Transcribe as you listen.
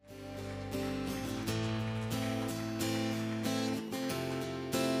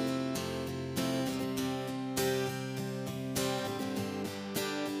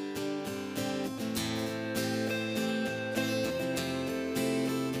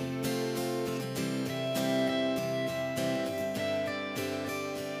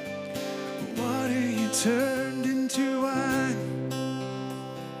turned into wine.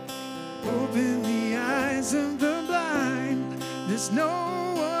 Open the eyes of the blind. There's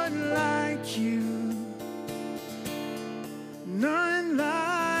no one like you. None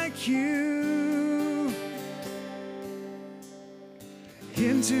like you.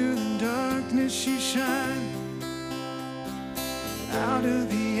 Into the darkness you shine. Out of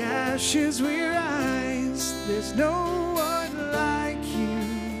the ashes we rise. There's no one like you.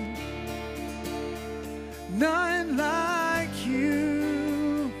 None like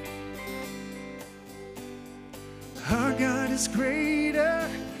you. Our God is greater.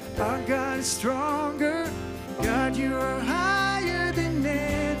 Our God is stronger. God, you are higher than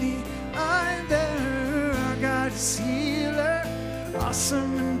any other. Our God is healer,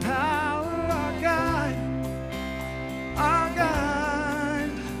 awesome in power. Our God, our God.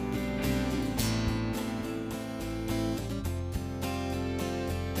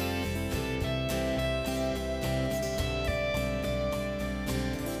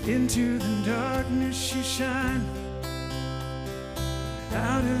 Into the darkness you shine.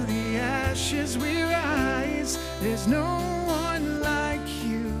 Out of the ashes we rise. There's no one like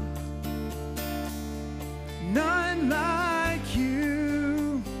you. None like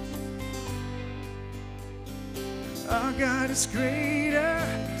you. Our God is greater.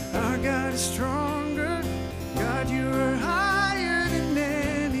 Our God is stronger. God, you are higher than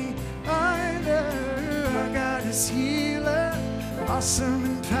any other. Our God is healer, awesome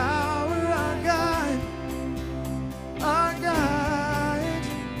in power. Our God, our God.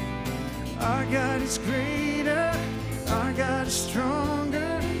 Our God is greater, our God is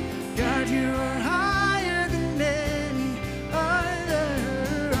stronger. God, you are higher than any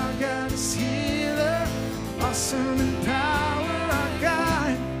other. Our God is healer, awesome in power. Our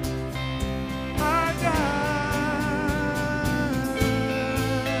God, our God.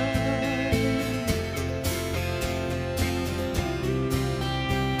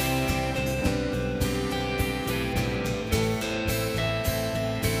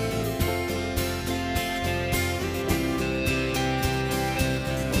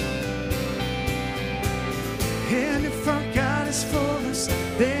 And if our God is for us,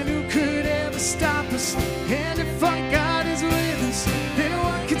 then who could ever stop us? And if our God is with us, then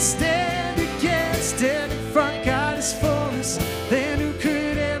what could stand against? And if our God is for us, then who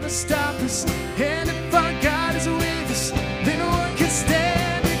could ever stop us? And if our God is with us, then what could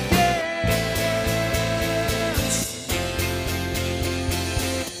stand against?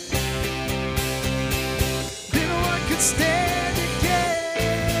 Then what could stand against?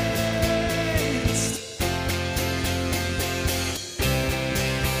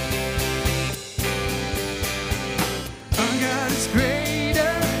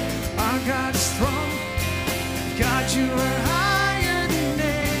 Greater, our God is strong. God, you are higher than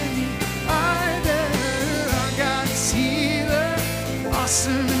any other. Our God is healer,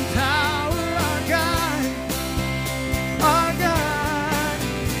 awesome in power. Our God, our God.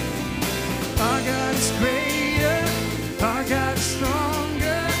 Our God is greater, our God is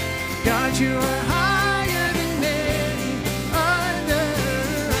stronger. God, you are higher than any other.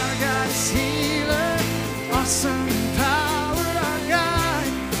 Our God is healer, awesome in power.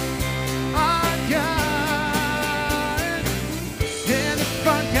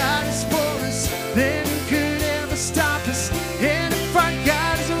 Then who could ever stop us? And if our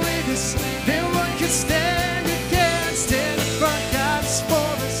God is with us, then what could stand against? And if our God is for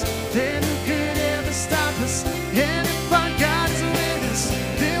us, then who could ever stop us? And if our God is with us,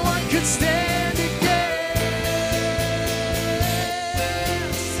 then what could stand against?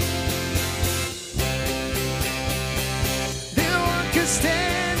 Then what could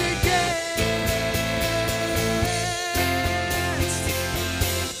stand against?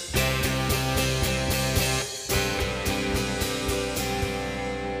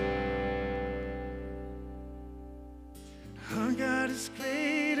 Our God is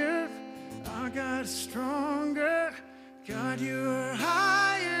greater, our God is stronger. God, you are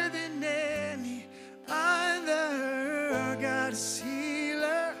higher than any other. Our God is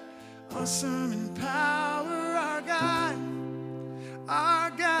healer, awesome in power. Our God, our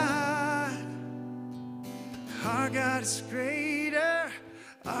God. Our God is greater,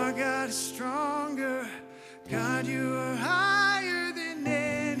 our God is stronger. God, you are higher than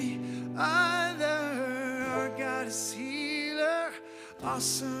any other. Our God is healer,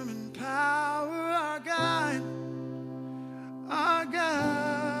 awesome in power. Our God, our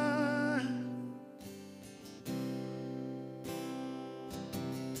God.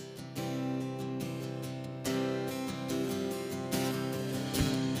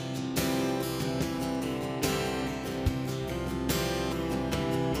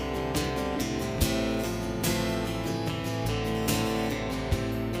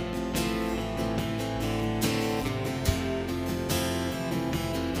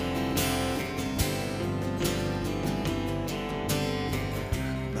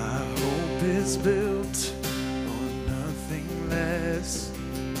 is built on nothing less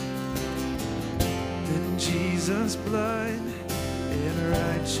than Jesus' blood and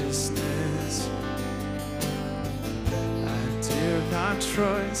righteousness. I dare not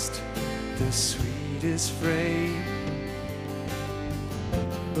trust the sweetest frame,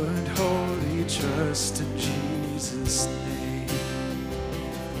 but wholly trust in Jesus' name.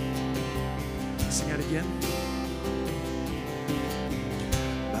 Sing it again.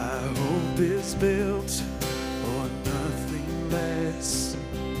 My hope is built on nothing less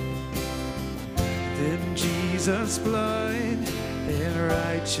than Jesus' blood and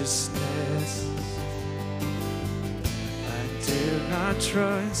righteousness. I dare not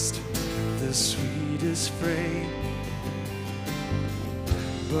trust the sweetest frame,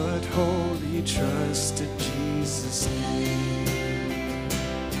 but wholly trust in Jesus' name.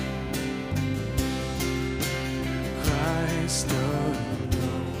 Christ alone,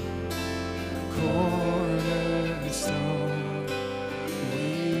 cornerstone,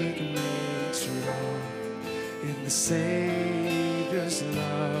 weak made strong in the Savior's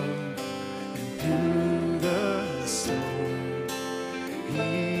love, and through the storm,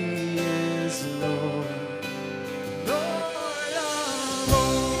 He is Lord.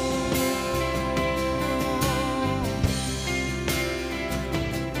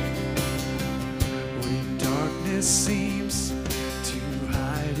 Seems to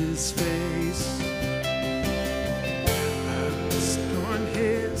hide His face, I rest on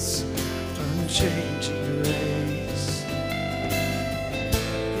His unchanging grace.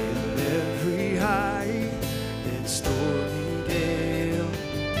 In every high and stormy gale,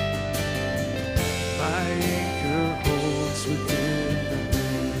 my anchor holds within the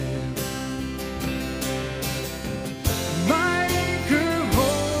veil. My anchor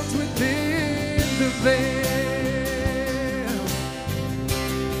holds within the veil.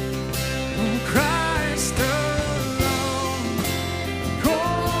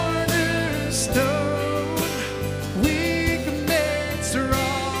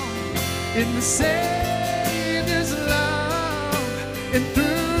 In the Savior's love, and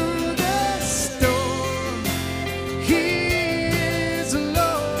through the storm, He is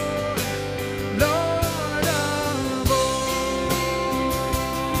Lord, Lord of all.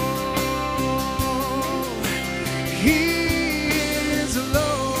 He is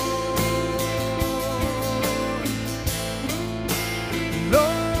Lord,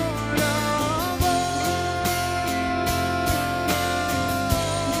 Lord of all.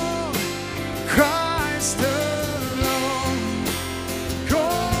 Christ alone,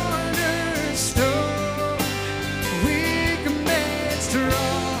 cornerstone, weak and made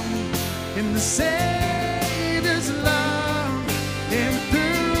strong in the Savior's love, and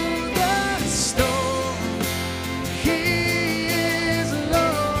through the storm, He is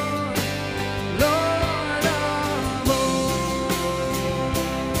Lord, Lord of all.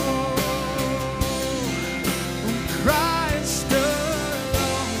 Christ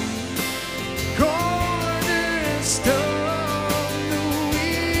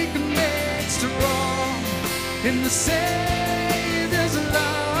in the Savior's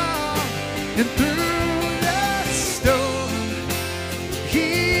love, and through the storm, He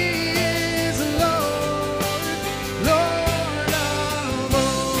is Lord, Lord of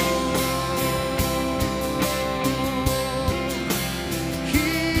all. He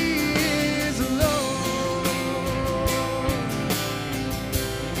is Lord.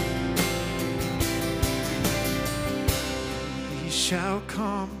 He shall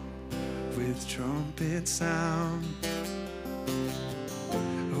come with trumpet sound.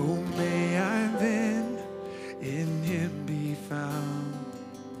 Oh, may I then in Him be found,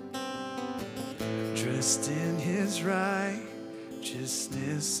 dressed in His righteousness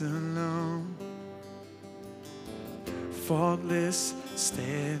alone, faultless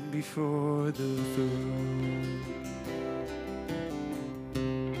stand before the throne.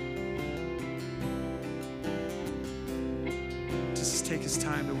 Just take His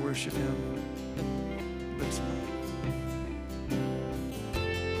time to worship Him. Lips move.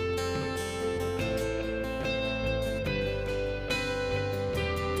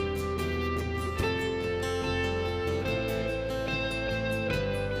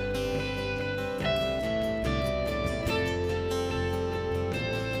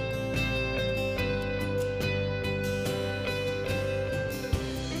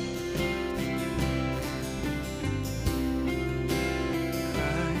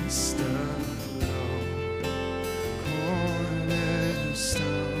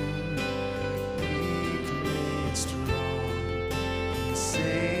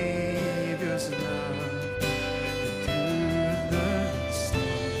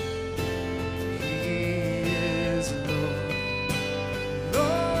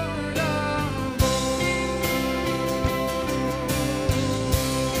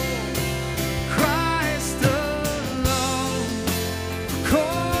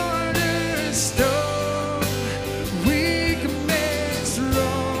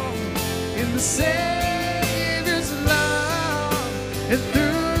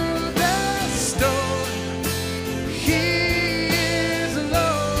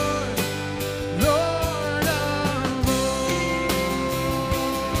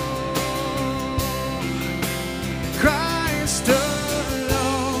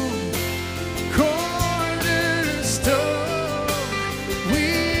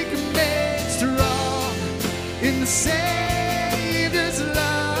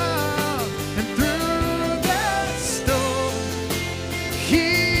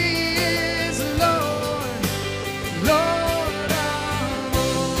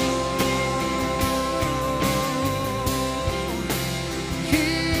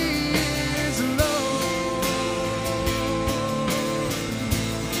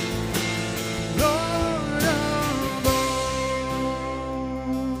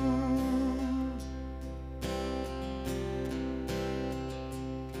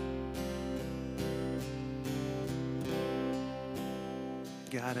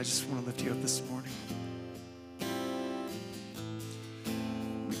 God, I just want to lift you up this morning.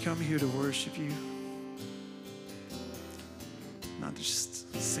 We come here to worship you, not to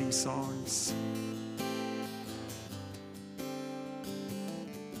just sing songs.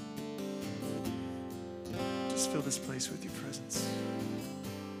 Just fill this place with your presence.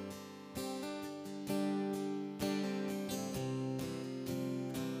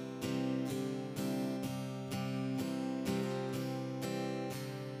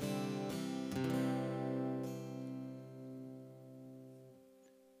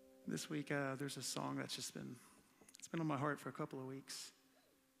 This week, there's a song that's it's been on my heart for a couple of weeks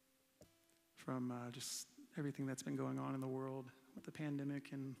from just everything that's been going on in the world with the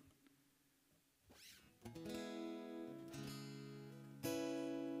pandemic. And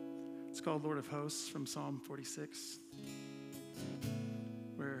it's called Lord of Hosts from Psalm 46.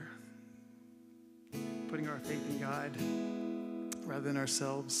 We're putting our faith in God rather than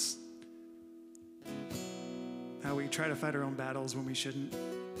ourselves. How we try to fight our own battles when we shouldn't.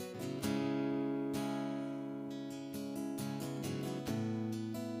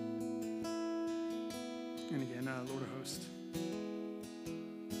 And again, Lord of Hosts.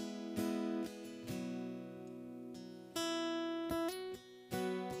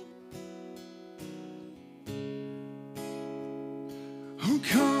 Oh,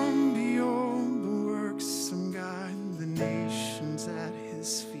 come behold the works of God, the nations at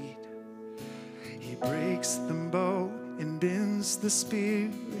his feet. He breaks the bow and bends the spear,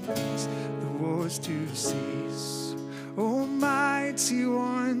 brings the wars to cease. O mighty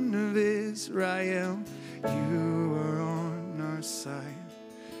one of Israel, you are on our side.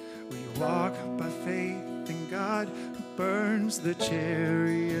 We walk by faith in God who burns the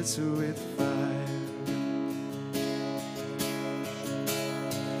chariots with fire.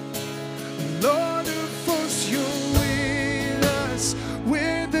 Lord of hosts, you're with us,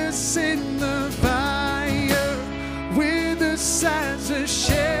 with us in the fire, with us as a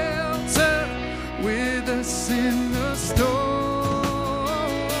shelter, with us in the storm.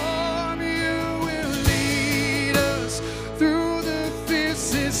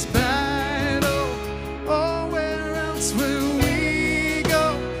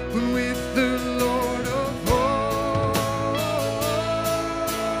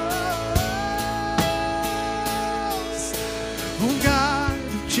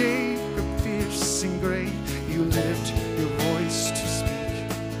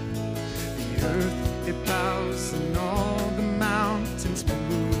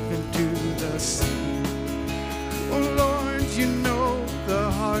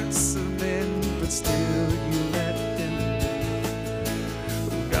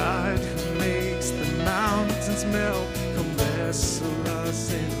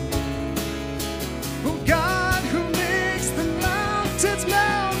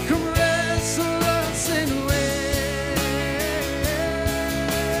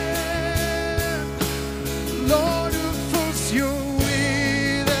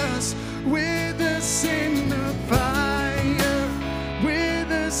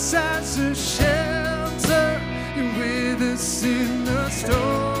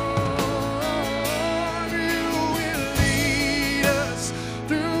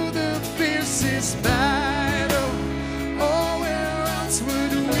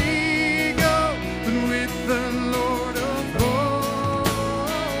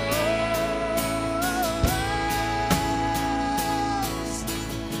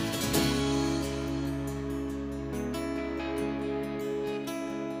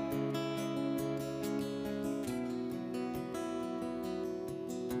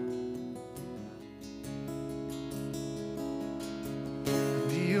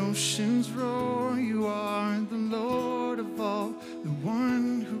 Oceans roar, you are the Lord of all, the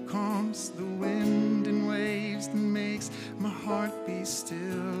one who calms the wind and waves that makes my heart be still.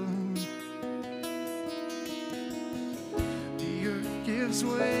 The earth gives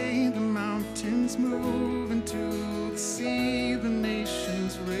way, the mountains move into the sea, the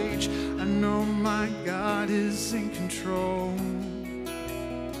nations rage. I know my God is in control.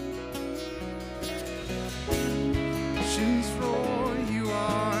 Oceans roar, you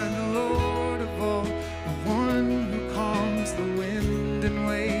are the Lord of all, the one who calms the wind and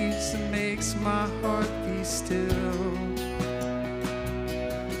waves and makes my heart be still.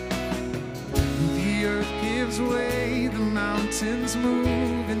 The earth gives way, the mountains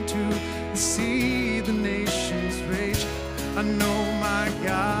move into the sea, the nations rage. I know my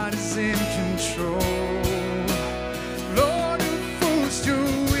God is in control. Lord of hosts, you're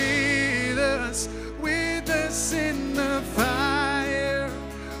with us in the fire,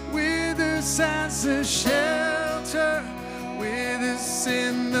 with us as a shelter, with us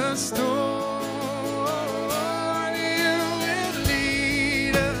in the storm. You will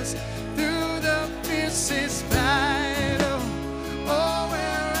lead us through the fiercest battle. Oh,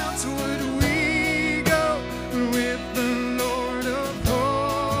 where else would we go with the Lord of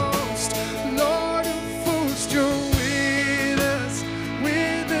hosts? Lord of hosts, you're with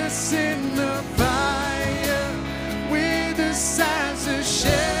us in the fire, with us as a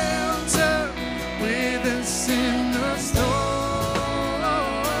shelter, with us in the storm.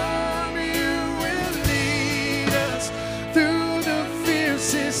 You will lead us through the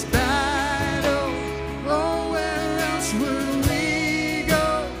fiercest battle. Oh, where else would we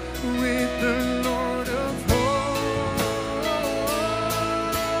go with the Lord of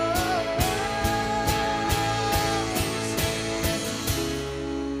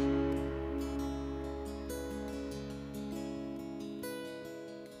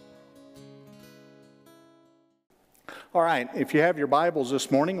All right, if you have your Bibles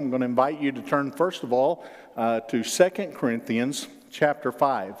this morning, I'm going to invite you to turn first of all to 2 Corinthians chapter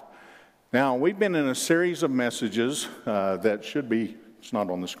 5. Now, we've been in a series of messages that should be, it's not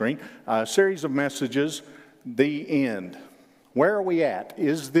on the screen, a series of messages, the end. Where are we at?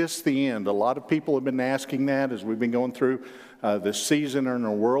 Is this the end? A lot of people have been asking that as we've been going through this season in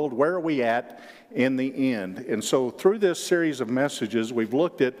our world. Where are we at in the end? And so through this series of messages, we've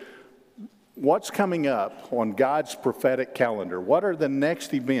looked at what's coming up on God's prophetic calendar. What are the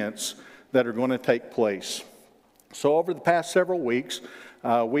next events that are going to take place? So over the past several weeks,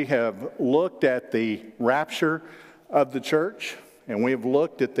 we have looked at the rapture of the church, and we have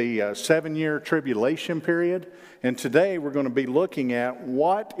looked at the 7-year tribulation period. And today we're going to be looking at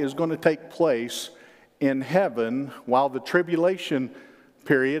what is going to take place in heaven while the tribulation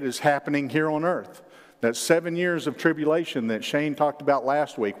period is happening here on earth. That 7 years of tribulation that Shane talked about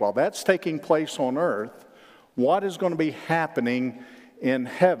last week, while that's taking place on earth, what is going to be happening in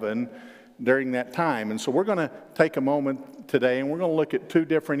heaven during that time? And so we're going to take a moment today and we're going to look at 2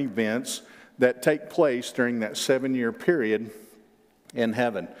 different events that take place during that 7-year period in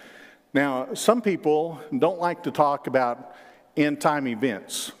heaven. Now, some people don't like to talk about end-time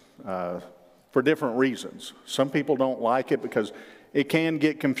events for different reasons. Some people don't like it because it can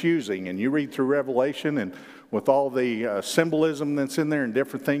get confusing, and you read through Revelation, and with all the symbolism that's in there and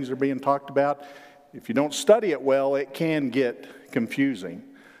different things that are being talked about, if you don't study it well, it can get confusing.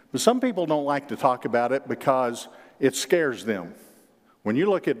 But some people don't like to talk about it because it scares them. When you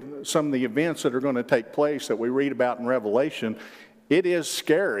look at some of the events that are going to take place that we read about in Revelation, it is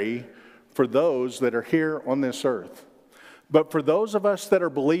scary for those that are here on this earth. But for those of us that are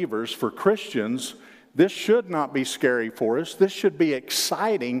believers, for Christians, this should not be scary for us. This should be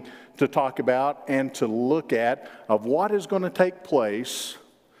exciting to talk about and to look at of what is going to take place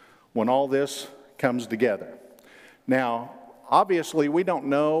when all this comes together. Now, obviously, we don't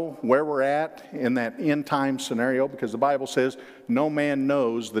know where we're at in that end time scenario because the Bible says no man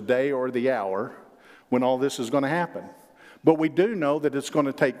knows the day or the hour when all this is going to happen. But we do know that it's going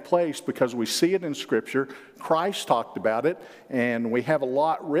to take place because we see it in Scripture. Christ talked about it, and we have a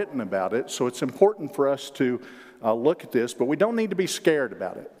lot written about it. So it's important for us to look at this, but we don't need to be scared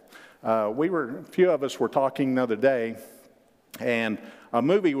about it. A few of us were talking the other day, and a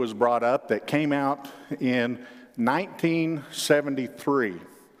movie was brought up that came out in 1973.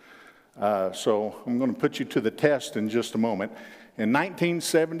 So I'm going to put you to the test in just a moment. In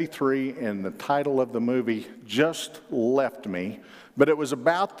 1973, and the title of the movie just left me, but it was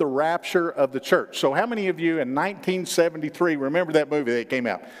about the rapture of the church. So how many of you in 1973 remember that movie that came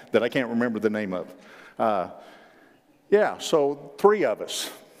out that I can't remember the name of? Yeah, so 3 of us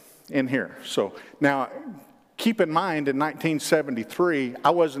in here. So now, keep in mind, in 1973, I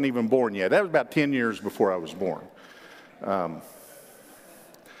wasn't even born yet. That was about 10 years before I was born. All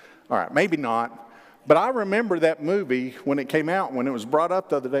right, maybe not. But I remember that movie when it came out, when it was brought up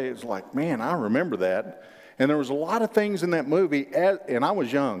the other day. It's like, man, I remember that. And there was a lot of things in that movie, and I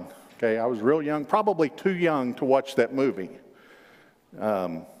was young, okay? I was real young, probably too young to watch that movie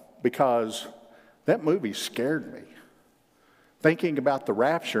because that movie scared me. Thinking about the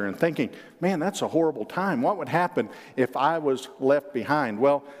rapture and thinking, man, that's a horrible time. What would happen if I was left behind?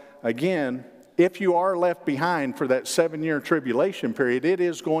 Well, again, if you are left behind for that 7-year tribulation period, it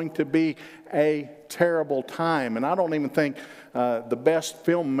is going to be a terrible time. And I don't even think the best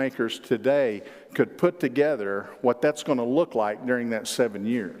filmmakers today could put together what that's going to look like during that 7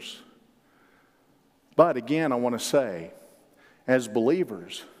 years. But again, I want to say, as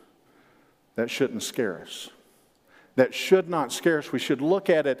believers, that shouldn't scare us. that should not scare us. We should look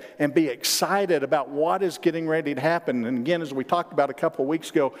at it and be excited about what is getting ready to happen. And again, as we talked about a couple of weeks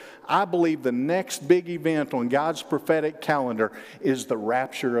ago, I believe the next big event on God's prophetic calendar is the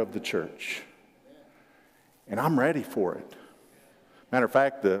rapture of the church. And I'm ready for it. Matter of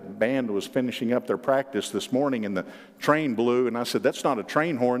fact, the band was finishing up their practice this morning and the train blew, and I said, that's not a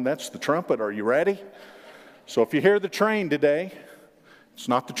train horn, that's the trumpet. Are you ready? So if you hear the train today, it's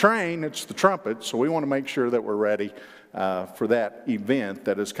not the train, it's the trumpet. So we want to make sure that we're ready for that event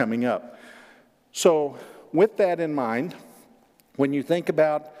that is coming up. So with that in mind, when you think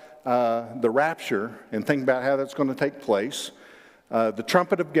about the rapture and think about how that's going to take place, the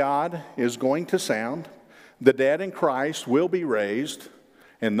trumpet of God is going to sound. The dead in Christ will be raised.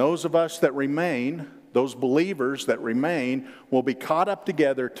 And those of us that remain, those believers that remain, will be caught up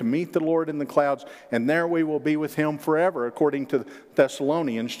together to meet the Lord in the clouds, and there we will be with him forever, according to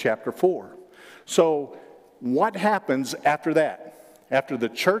Thessalonians chapter 4. So what happens after that? After the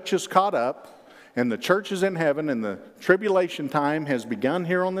church is caught up, and the church is in heaven, and the tribulation time has begun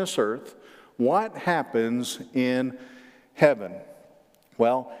here on this earth, what happens in heaven?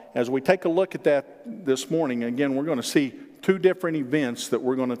 Well, as we take a look at that this morning, again, we're going to see two different events that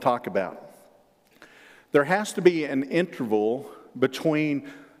we're going to talk about. There has to be an interval between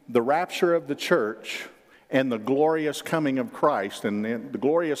the rapture of the church and the glorious coming of Christ. And the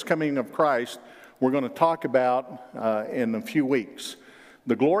glorious coming of Christ we're going to talk about in a few weeks.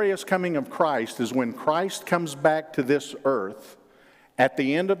 The glorious coming of Christ is when Christ comes back to this earth at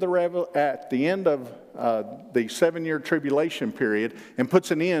the end of the 7-year tribulation period and puts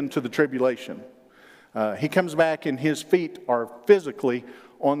an end to the tribulation. He comes back and his feet are physically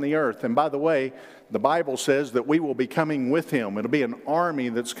on the earth. And by the way, the Bible says that we will be coming with him. It'll be an army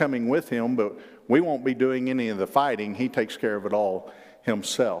that's coming with him, but we won't be doing any of the fighting. He takes care of it all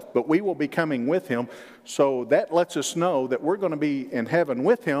himself. But we will be coming with him. So that lets us know that we're going to be in heaven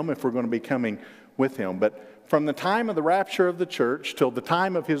with him if we're going to be coming with him. But from the time of the rapture of the church till the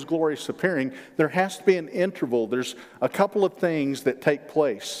time of his glorious appearing, there has to be an interval. There's a couple of things that take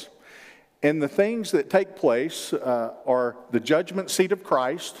place. And the things that take place are the judgment seat of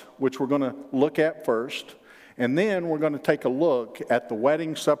Christ, which we're going to look at first. And then we're going to take a look at the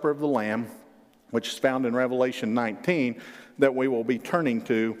wedding supper of the Lamb, which is found in Revelation 19, that we will be turning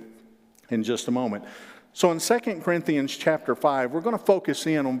to in just a moment. So in 2 Corinthians chapter 5, we're going to focus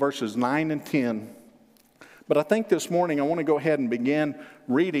in on verses 9 and 10. But I think this morning I want to go ahead and begin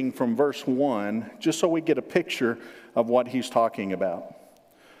reading from verse 1, just so we get a picture of what he's talking about.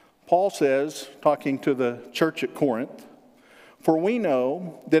 Paul says, talking to the church at Corinth, "For we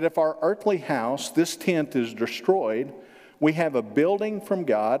know that if our earthly house, this tent, is destroyed, we have a building from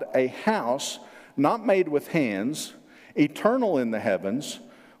God, a house not made with hands, eternal in the heavens.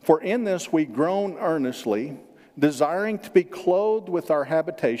 For in this we groan earnestly, desiring to be clothed with our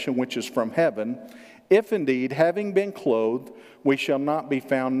habitation which is from heaven, if indeed, having been clothed, we shall not be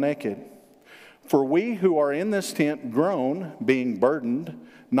found naked. For we who are in this tent groan, being burdened,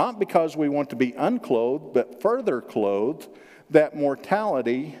 not because we want to be unclothed, but further clothed, that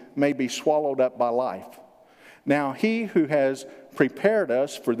mortality may be swallowed up by life. Now he who has prepared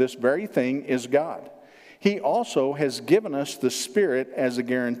us for this very thing is God. He also has given us the Spirit as a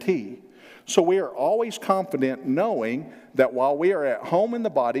guarantee. So we are always confident, knowing that while we are at home in the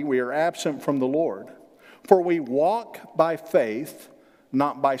body, we are absent from the Lord. For we walk by faith,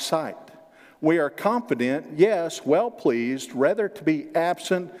 not by sight. We are confident, yes, well pleased, rather to be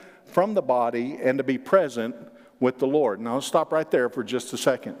absent from the body and to be present with the Lord." Now let's stop right there for just a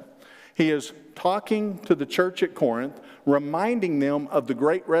second. He is talking to the church at Corinth, reminding them of the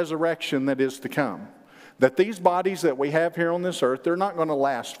great resurrection that is to come. That these bodies that we have here on this earth, they're not going to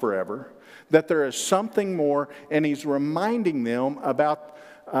last forever. That there is something more, and he's reminding them about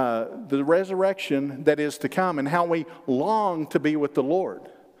the resurrection that is to come and how we long to be with the Lord.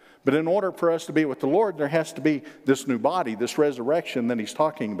 But in order for us to be with the Lord, there has to be this new body, this resurrection that he's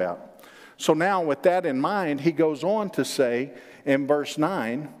talking about. So now with that in mind, he goes on to say in verse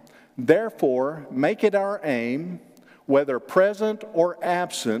 9, "Therefore make it our aim, whether present or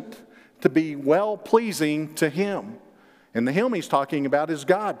absent, to be well-pleasing to him." And the him he's talking about is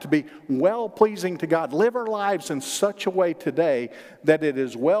God, to be well-pleasing to God. Live our lives in such a way today that it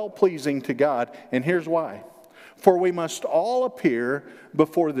is well-pleasing to God. And here's why. "For we must all appear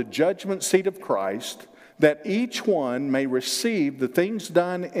before the judgment seat of Christ, that each one may receive the things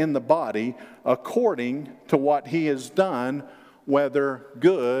done in the body according to what he has done, whether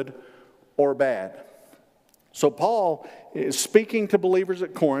good or bad." So Paul is speaking to believers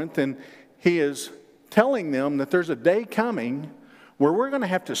at Corinth, and he is telling them that there's a day coming where we're going to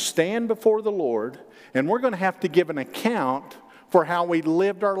have to stand before the Lord, and we're going to have to give an account for how we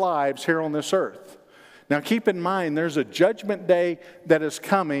lived our lives here on this earth. Now keep in mind, there's a judgment day that is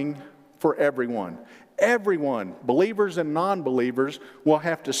coming for everyone. Everyone, believers and non-believers, will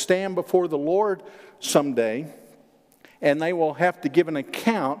have to stand before the Lord someday, and they will have to give an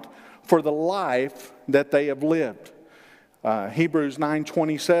account for the life that they have lived. Hebrews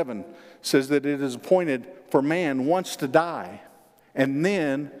 9:27 says that it is appointed for man once to die, and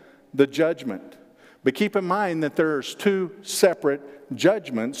then the judgment. But keep in mind that there's two separate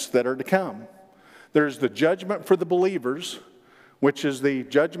judgments that are to come. There's the judgment for the believers, which is the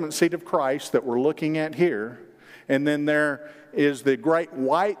judgment seat of Christ that we're looking at here. And then there is the great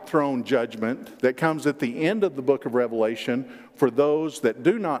white throne judgment that comes at the end of the book of Revelation for those that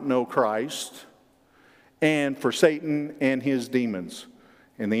do not know Christ, and for Satan and his demons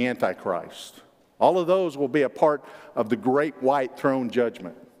and the Antichrist. All of those will be a part of the great white throne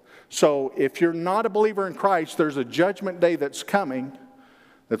judgment. So if you're not a believer in Christ, there's a judgment day that's coming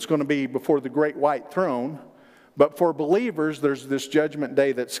that's going to be before the great white throne. But for believers, there's this judgment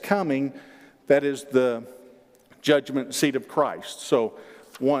day that's coming that is the judgment seat of Christ. So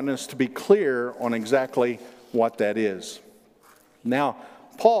I want us to be clear on exactly what that is. Now,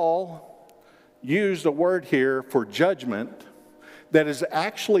 Paul used a word here for judgment that is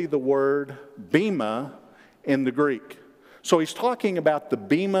actually the word bema in the Greek. So he's talking about the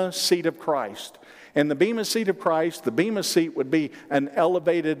bema seat of Christ. And the bema seat of Christ, the bema seat would be an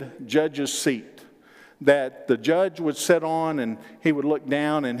elevated judge's seat that the judge would sit on, and he would look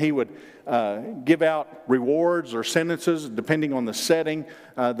down and he would give out rewards or sentences depending on the setting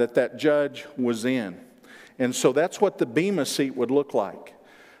that judge was in. And so that's what the bema seat would look like.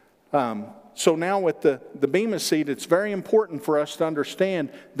 So now with the bema seat, it's very important for us to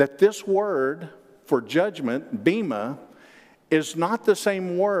understand that this word for judgment, bema, is not the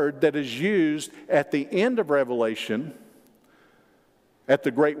same word that is used at the end of Revelation at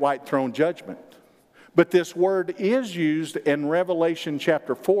the great white throne judgment. But this word is used in Revelation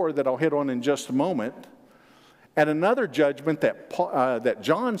chapter 4 that I'll hit on in just a moment at another judgment that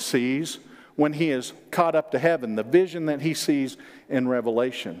John sees when he is caught up to heaven, the vision that he sees in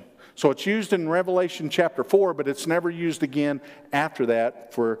Revelation. So it's used in Revelation chapter 4, but it's never used again after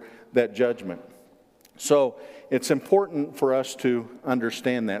that for that judgment. So it's important for us to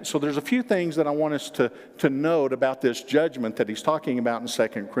understand that. So there's a few things that I want us to note about this judgment that he's talking about in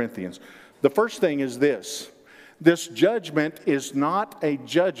 2 Corinthians. The first thing is this. This judgment is not a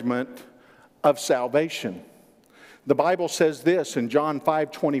judgment of salvation. The Bible says this in John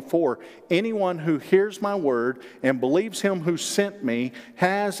 5:24, anyone who hears my word and believes him who sent me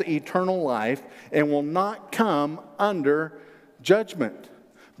has eternal life and will not come under judgment,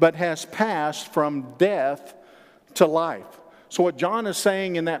 but has passed from death to life. So what John is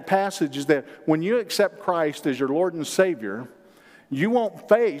saying in that passage is that when you accept Christ as your Lord and Savior, you won't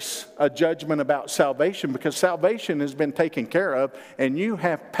face a judgment about salvation because salvation has been taken care of and you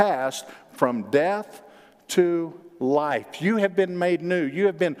have passed from death to life. You have been made new. You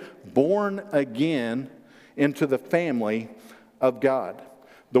have been born again into the family of God.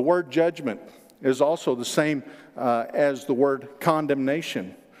 The word judgment is also the same as the word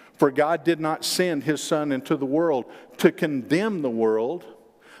condemnation. For God did not send his Son into the world to condemn the world,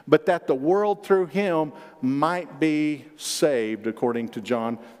 but that the world through him might be saved, according to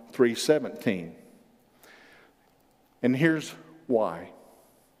John 3:17. And here's why.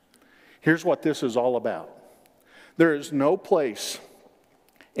 Here's what this is all about. There is no place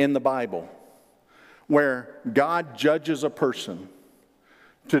in the Bible where God judges a person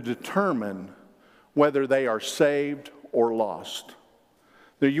to determine whether they are saved or lost.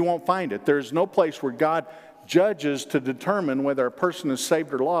 There you won't find it. There's no place where God judges to determine whether a person is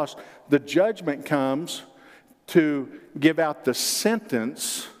saved or lost. The judgment comes to give out the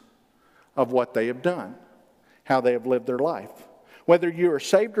sentence of what they have done, how they have lived their life. Whether you are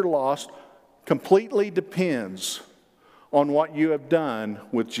saved or lost completely depends on what you have done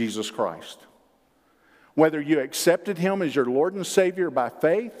with Jesus Christ. Whether you accepted him as your Lord and Savior by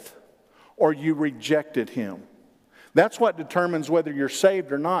faith or you rejected him. That's what determines whether you're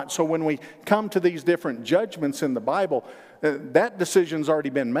saved or not. So when we come to these different judgments in the Bible, that decision's already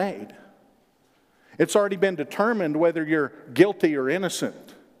been made. It's already been determined whether you're guilty or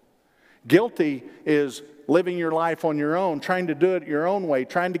innocent. Guilty is living your life on your own, trying to do it your own way,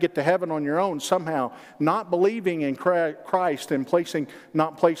 trying to get to heaven on your own somehow, not believing in Christ and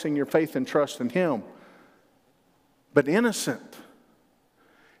not placing your faith and trust in him. But innocent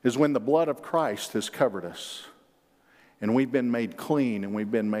is when the blood of Christ has covered us. And we've been made clean and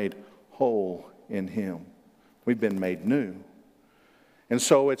we've been made whole in him. We've been made new. And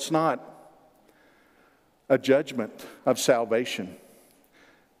so it's not a judgment of salvation.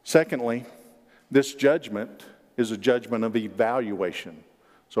 Secondly, this judgment is a judgment of evaluation.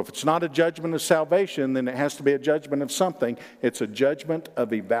 So if it's not a judgment of salvation, then it has to be a judgment of something. It's a judgment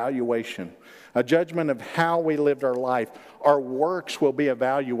of evaluation, a judgment of how we lived our life. Our works will be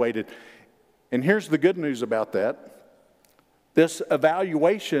evaluated. And here's the good news about that. This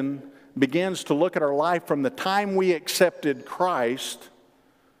evaluation begins to look at our life from the time we accepted Christ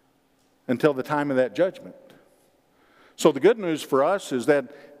until the time of that judgment. So the good news for us is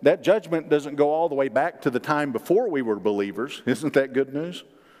that that judgment doesn't go all the way back to the time before we were believers. Isn't that good news?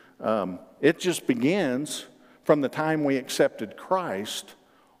 It just begins from the time we accepted Christ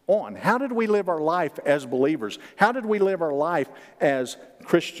on. How did we live our life as believers? How did we live our life as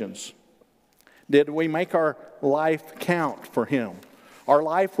Christians? Did we make our life count for Him? Our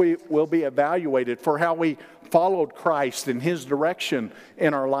life will be evaluated for how we followed Christ in His direction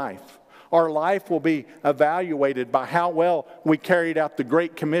in our life. Our life will be evaluated by how well we carried out the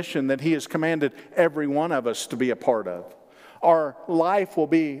Great Commission that He has commanded every one of us to be a part of. Our life will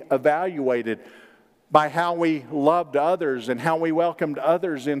be evaluated by how we loved others and how we welcomed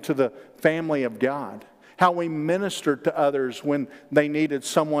others into the family of God. How we ministered to others when they needed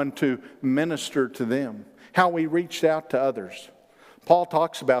someone to minister to them. How we reached out to others. Paul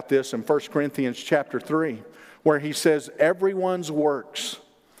talks about this in 1 Corinthians chapter 3, where he says, everyone's works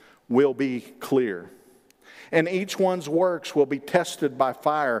will be clear. And each one's works will be tested by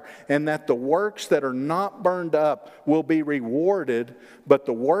fire, and that the works that are not burned up will be rewarded, but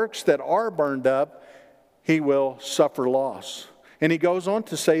the works that are burned up, he will suffer loss. And he goes on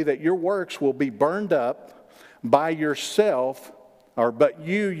to say that your works will be burned up by yourself, but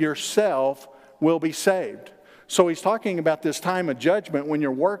you yourself will be saved. So he's talking about this time of judgment when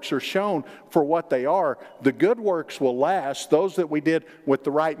your works are shown for what they are. The good works will last, those that we did with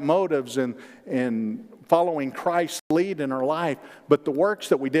the right motives and following Christ's lead in our life. But the works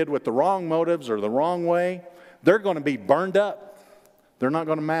that we did with the wrong motives or the wrong way, they're going to be burned up. They're not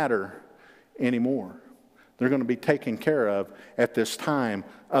going to matter anymore. They're going to be taken care of at this time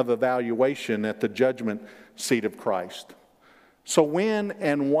of evaluation at the judgment seat of Christ. So when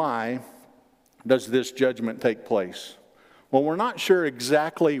and why does this judgment take place? Well, we're not sure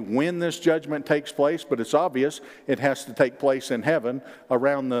exactly when this judgment takes place, but it's obvious it has to take place in heaven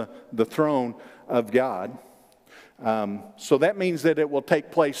around the throne of God. So that means that it will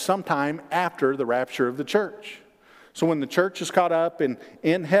take place sometime after the rapture of the church. So when the church is caught up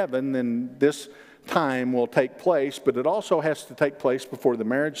in heaven, then this time will take place, but it also has to take place before the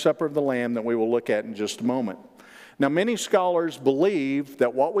marriage supper of the Lamb that we will look at in just a moment. Now, many scholars believe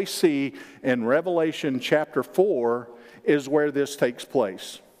that what we see in Revelation chapter 4 is where this takes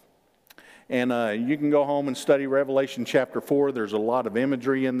place. And you can go home and study Revelation chapter 4. There's a lot of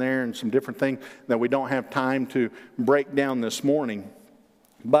imagery in there and some different things that we don't have time to break down this morning.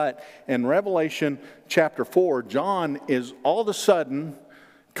 But in Revelation chapter 4, John is all of a sudden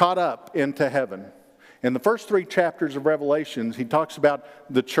caught up into heaven. In the first 3 chapters of Revelation, he talks about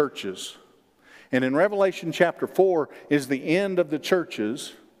the churches. And in Revelation chapter 4 is the end of the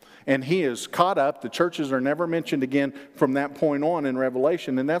churches, and he is caught up. The churches are never mentioned again from that point on in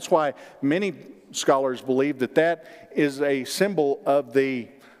Revelation, and that's why many scholars believe that that is a symbol of the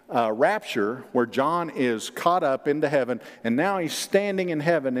rapture, where John is caught up into heaven, and now he's standing in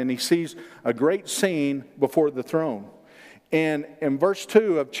heaven, and he sees a great scene before the throne. And in verse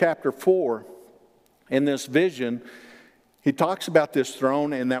 2 of chapter 4, in this vision, he talks about this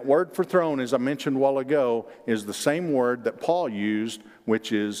throne, and that word for throne, as I mentioned a while ago, is the same word that Paul used,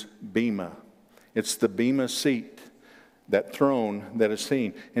 which is bema. It's the bema seat, that throne that is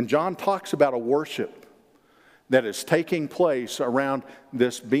seen. And John talks about a worship that is taking place around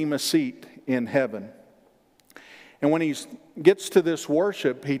this bema seat in heaven. And when he gets to this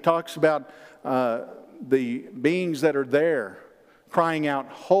worship, he talks about the beings that are there crying out,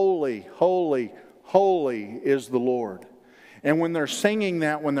 "Holy, holy, holy is the Lord." And when they're singing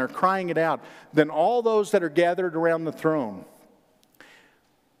that, when they're crying it out, then all those that are gathered around the throne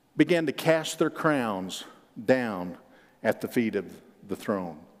began to cast their crowns down at the feet of the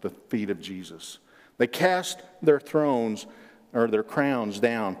throne, the feet of Jesus. They cast their thrones or their crowns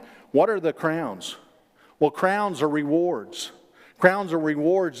down. What are the crowns? Well, crowns are rewards. Crowns are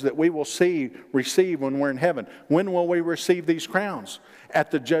rewards that we will receive when we're in heaven. When will we receive these crowns? At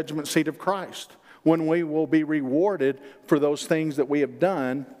the judgment seat of Christ, when we will be rewarded for those things that we have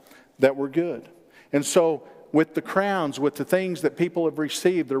done that were good. And so with the crowns, with the things that people have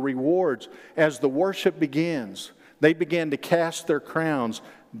received, the rewards, as the worship begins, they begin to cast their crowns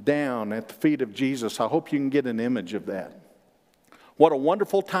down at the feet of Jesus. I hope you can get an image of that. What a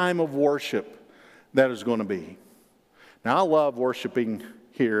wonderful time of worship that is going to be. Now, I love worshiping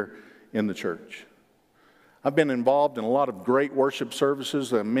here in the church. I've been involved in a lot of great worship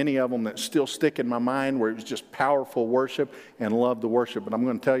services, many of them that still stick in my mind where it was just powerful worship, and love the worship. But I'm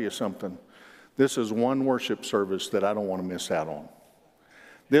going to tell you something. This is one worship service that I don't want to miss out on.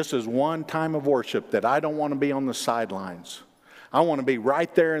 This is one time of worship that I don't want to be on the sidelines. I want to be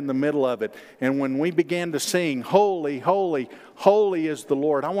right there in the middle of it. And when we began to sing, "Holy, holy, holy is the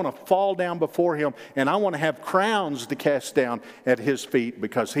Lord," I want to fall down before Him, and I want to have crowns to cast down at His feet,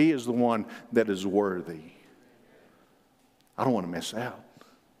 because He is the one that is worthy. I don't want to miss out.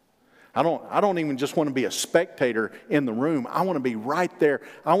 I don't even just want to be a spectator in the room. I want to be right there.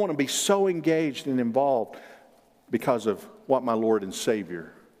 I want to be so engaged and involved because of what my Lord and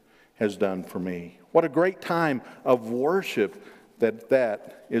Savior has done for me. What a great time of worship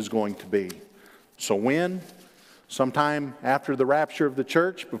that is going to be. So when? Sometime after the rapture of the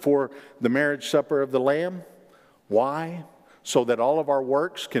church, before the marriage supper of the Lamb. Why? So that all of our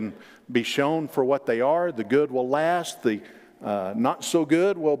works can be shown for what they are. The good will last. The not so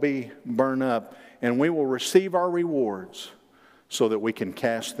good will be burned up, and we will receive our rewards so that we can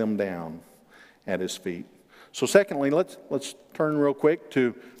cast them down at His feet. So secondly, let's turn real quick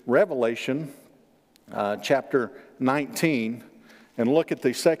to Revelation chapter 19 and look at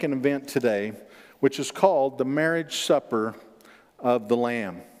the second event today, which is called the marriage supper of the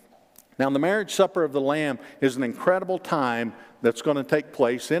Lamb. Now, the marriage supper of the Lamb is an incredible time that's going to take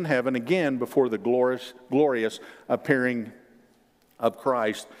place in heaven again before the glorious appearing of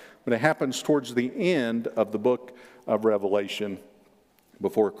Christ. But it happens towards the end of the book of Revelation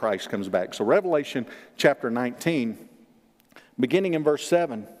before Christ comes back. So Revelation chapter 19, beginning in verse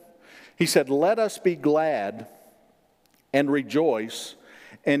 7, he said, "Let us be glad and rejoice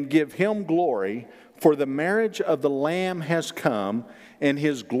and give Him glory, for the marriage of the Lamb has come, and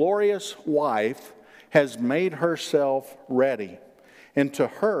His glorious wife has made herself ready. And to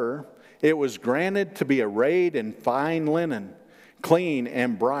her it was granted to be arrayed in fine linen, clean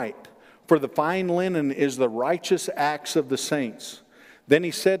and bright. For the fine linen is the righteous acts of the saints. Then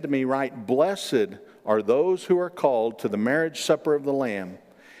he said to me, Write, Blessed are those who are called to the marriage supper of the Lamb.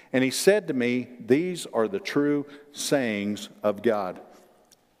 And he said to me, These are the true sayings of God."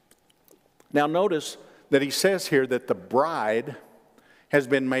 Now notice that he says here that the bride has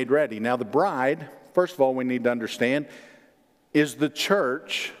been made ready. Now the bride, first of all, we need to understand, is the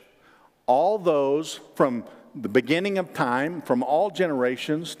church, all those from the beginning of time, from all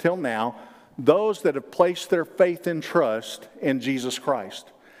generations till now, those that have placed their faith and trust in Jesus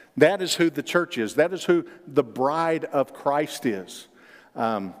Christ. That is who the church is. That is who the bride of Christ is.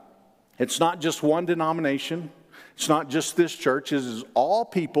 It's not just one denomination. It's not just this church. It is all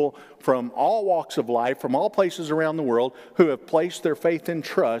people from all walks of life, from all places around the world, who have placed their faith and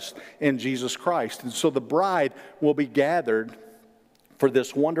trust in Jesus Christ. And so the bride will be gathered for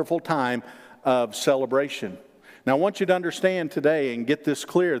this wonderful time of celebration. Now I want you to understand today and get this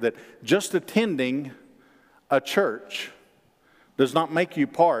clear, that just attending a church does not make you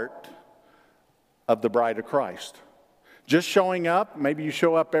part of the bride of Christ. Just showing up, maybe you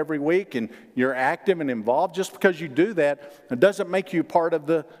show up every week and you're active and involved, just because you do that, it doesn't make you part of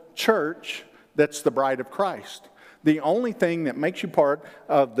the church that's the bride of Christ. The only thing that makes you part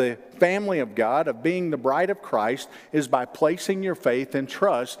of the family of God, of being the bride of Christ, is by placing your faith and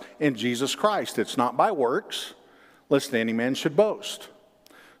trust in Jesus Christ. It's not by works, lest any man should boast.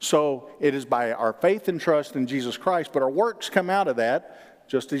 So it is by our faith and trust in Jesus Christ, but our works come out of that,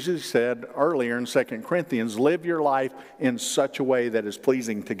 just as he said earlier in 2 Corinthians, live your life in such a way that is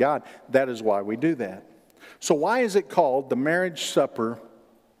pleasing to God. That is why we do that. So why is it called the marriage supper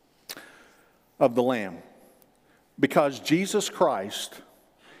of the Lamb? Because Jesus Christ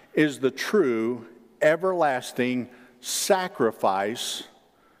is the true, everlasting sacrifice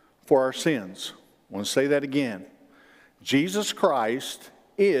for our sins. I want to say that again. Jesus Christ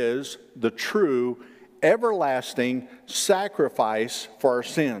is the true, everlasting sacrifice for our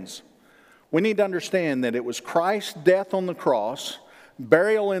sins. We need to understand that it was Christ's death on the cross,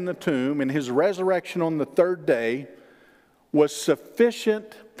 burial in the tomb, and His resurrection on the third day was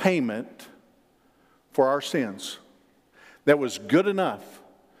sufficient payment for our sins. That was good enough.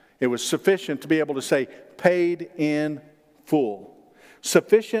 It was sufficient to be able to say, paid in full.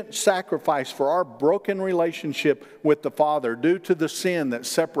 Sufficient sacrifice for our broken relationship with the Father due to the sin that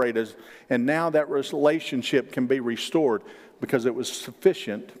separated us. And now that relationship can be restored because it was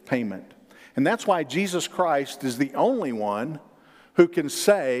sufficient payment. And that's why Jesus Christ is the only one who can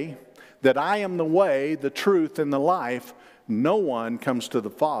say that I am the way, the truth, and the life. No one comes to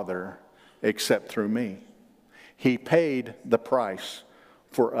the Father except through me. He paid the price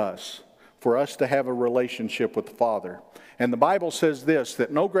for us to have a relationship with the Father. And the Bible says this,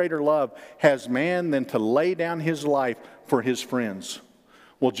 that no greater love has man than to lay down his life for his friends.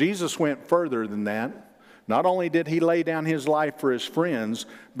 Well, Jesus went further than that. Not only did he lay down his life for his friends,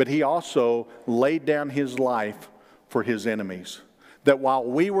 but he also laid down his life for his enemies. That while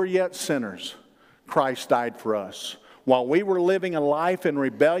we were yet sinners, Christ died for us. While we were living a life in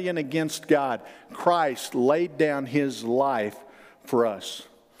rebellion against God, Christ laid down his life for us.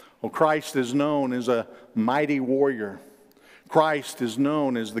 Well, Christ is known as a mighty warrior. Christ is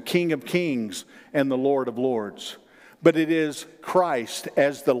known as the King of Kings and the Lord of Lords. But it is Christ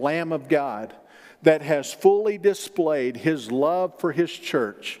as the Lamb of God that has fully displayed his love for his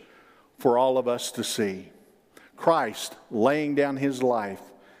church for all of us to see. Christ laying down his life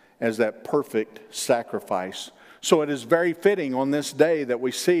as that perfect sacrifice. So it is very fitting on this day that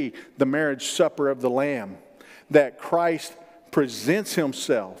we see the marriage supper of the Lamb, that Christ presents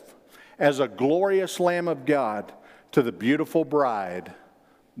himself as a glorious Lamb of God to the beautiful bride,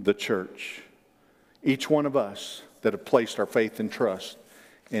 the church. Each one of us that have placed our faith and trust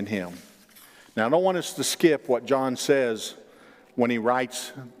in him. Now, I don't want us to skip what John says when he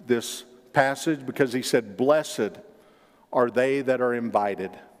writes this passage, because he said, "Blessed are they that are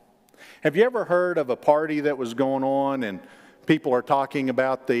invited." Have you ever heard of a party that was going on and people are talking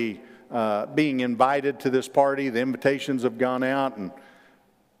about the being invited to this party, the invitations have gone out, and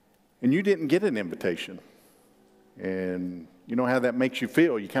you didn't get an invitation? And you know how that makes you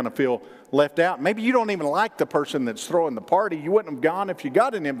feel. You kind of feel left out. Maybe you don't even like the person that's throwing the party. You wouldn't have gone if you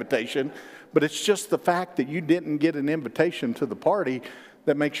got an invitation, but it's just the fact that you didn't get an invitation to the party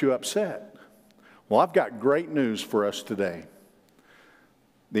that makes you upset. Well, I've got great news for us today.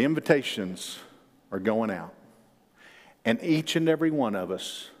 The invitations are going out, and each and every one of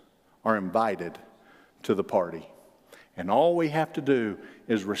us are invited to the party. And all we have to do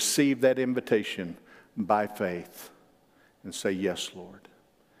is receive that invitation by faith and say, "Yes, Lord.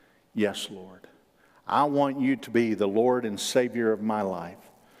 Yes, Lord. I want you to be the Lord and Savior of my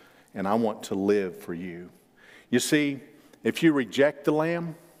life, and I want to live for you." You see, if you reject the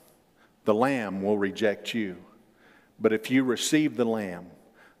Lamb will reject you. But if you receive the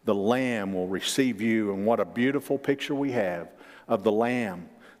Lamb will receive you. And what a beautiful picture we have of the Lamb,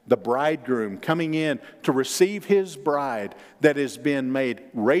 the bridegroom coming in to receive his bride that has been made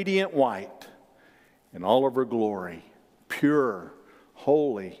radiant white in all of her glory, pure,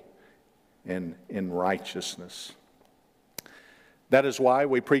 holy, and in righteousness. That is why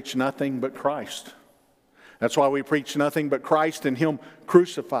we preach nothing but Christ. That's why we preach nothing but Christ and him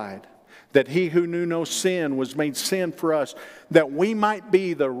crucified. That he who knew no sin was made sin for us, that we might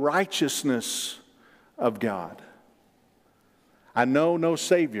be the righteousness of God. I know no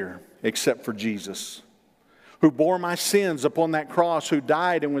Savior except for Jesus, who bore my sins upon that cross, who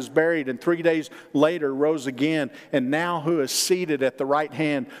died and was buried, and 3 days later rose again, and now who is seated at the right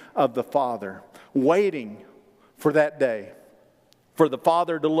hand of the Father, waiting for that day, for the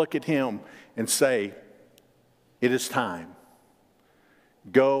Father to look at him and say, "It is time.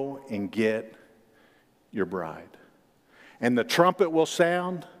 Go and get your bride." And the trumpet will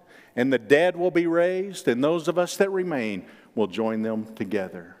sound, and the dead will be raised, and those of us that remain will join them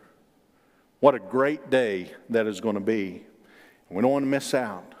together. What a great day that is going to be. We don't want to miss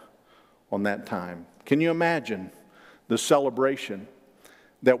out on that time. Can you imagine the celebration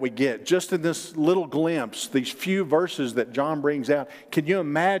that we get just in this little glimpse, these few verses that John brings out? Can you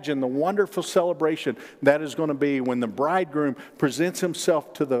imagine the wonderful celebration that is going to be when the bridegroom presents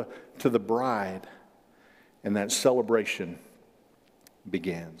himself to the bride and that celebration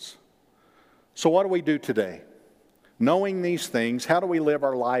begins? So what do we do today? Knowing these things, how do we live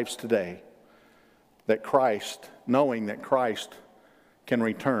our lives today? Knowing that Christ can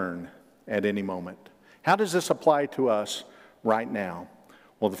return at any moment. How does this apply to us right now?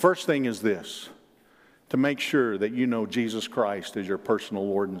 Well, the first thing is this: to make sure that you know Jesus Christ as your personal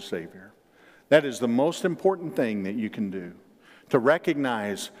Lord and Savior. That is the most important thing that you can do. To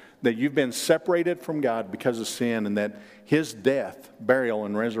recognize that you've been separated from God because of sin, and that his death, burial,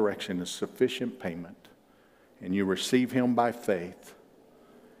 and resurrection is sufficient payment. And you receive him by faith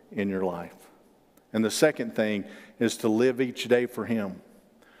in your life. And the second thing is to live each day for him,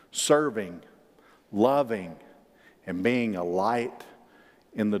 serving, loving, and being a light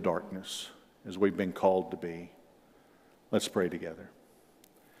in the darkness as we've been called to be. Let's pray together.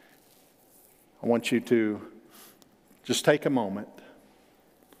 I want you to just take a moment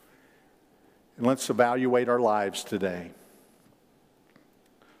and let's evaluate our lives today.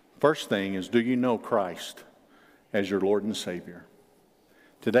 First thing is, do you know Christ as your Lord and Savior?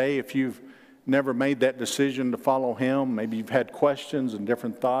 Today, if you've never made that decision to follow Him. Maybe you've had questions and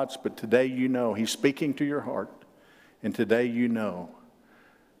different thoughts, but today you know He's speaking to your heart. And today you know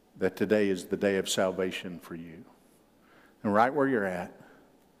that today is the day of salvation for you. And right where you're at,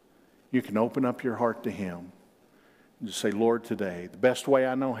 you can open up your heart to Him and just say, Lord, today, the best way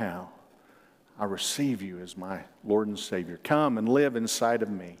I know how, I receive you as my Lord and Savior. Come and live inside of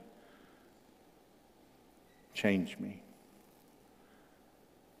me. Change me.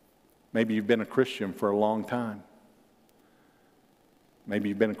 Maybe you've been a Christian for a long time. Maybe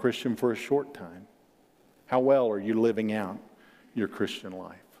you've been a Christian for a short time. How well are you living out your Christian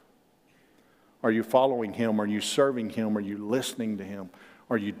life? Are you following Him? Are you serving Him? Are you listening to Him?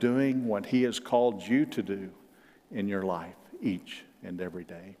 Are you doing what He has called you to do in your life each and every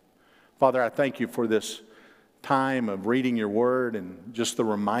day? Father, I thank you for this time of reading your word and just the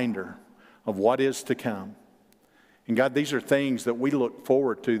reminder of what is to come. And God, these are things that we look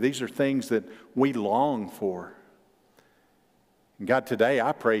forward to. These are things that we long for. And God, today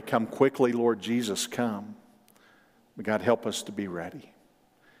I pray, come quickly, Lord Jesus, come. But God, help us to be ready.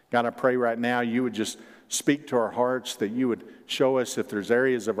 God, I pray right now you would just speak to our hearts, that you would show us if there's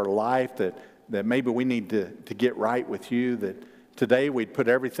areas of our life that maybe we need to get right with you, that today we'd put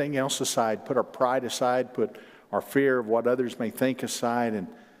everything else aside, put our pride aside, put our fear of what others may think aside, and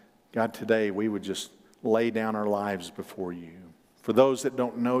God, today we would just lay down our lives before you. For those that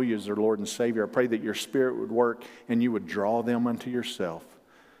don't know you as their Lord and Savior, I pray that your Spirit would work and you would draw them unto yourself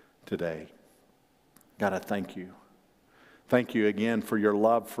today. God, I thank you. Thank you again for your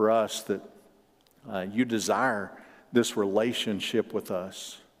love for us, that you desire this relationship with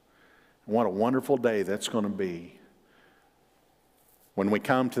us. And what a wonderful day that's going to be when we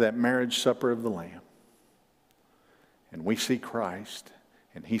come to that marriage supper of the Lamb and we see Christ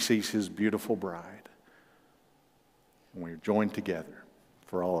and He sees His beautiful bride. And we're joined together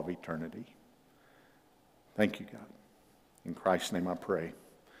for all of eternity. Thank you, God. In Christ's name I pray.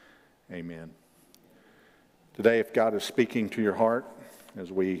 Amen. Today, if God is speaking to your heart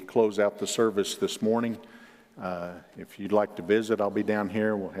as we close out the service this morning, if you'd like to visit, I'll be down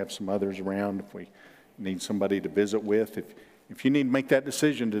here. We'll have some others around if we need somebody to visit with. If you need to make that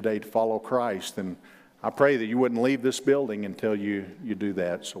decision today to follow Christ, then I pray that you wouldn't leave this building until you do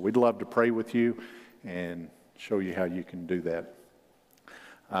that. So we'd love to pray with you and show you how you can do that.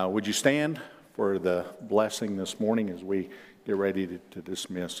 Would you stand for the blessing this morning as we get ready to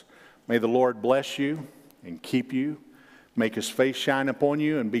dismiss? May the Lord bless you and keep you. Make His face shine upon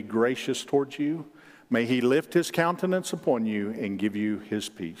you and be gracious towards you. May He lift His countenance upon you and give you His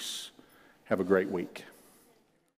peace. Have a great week.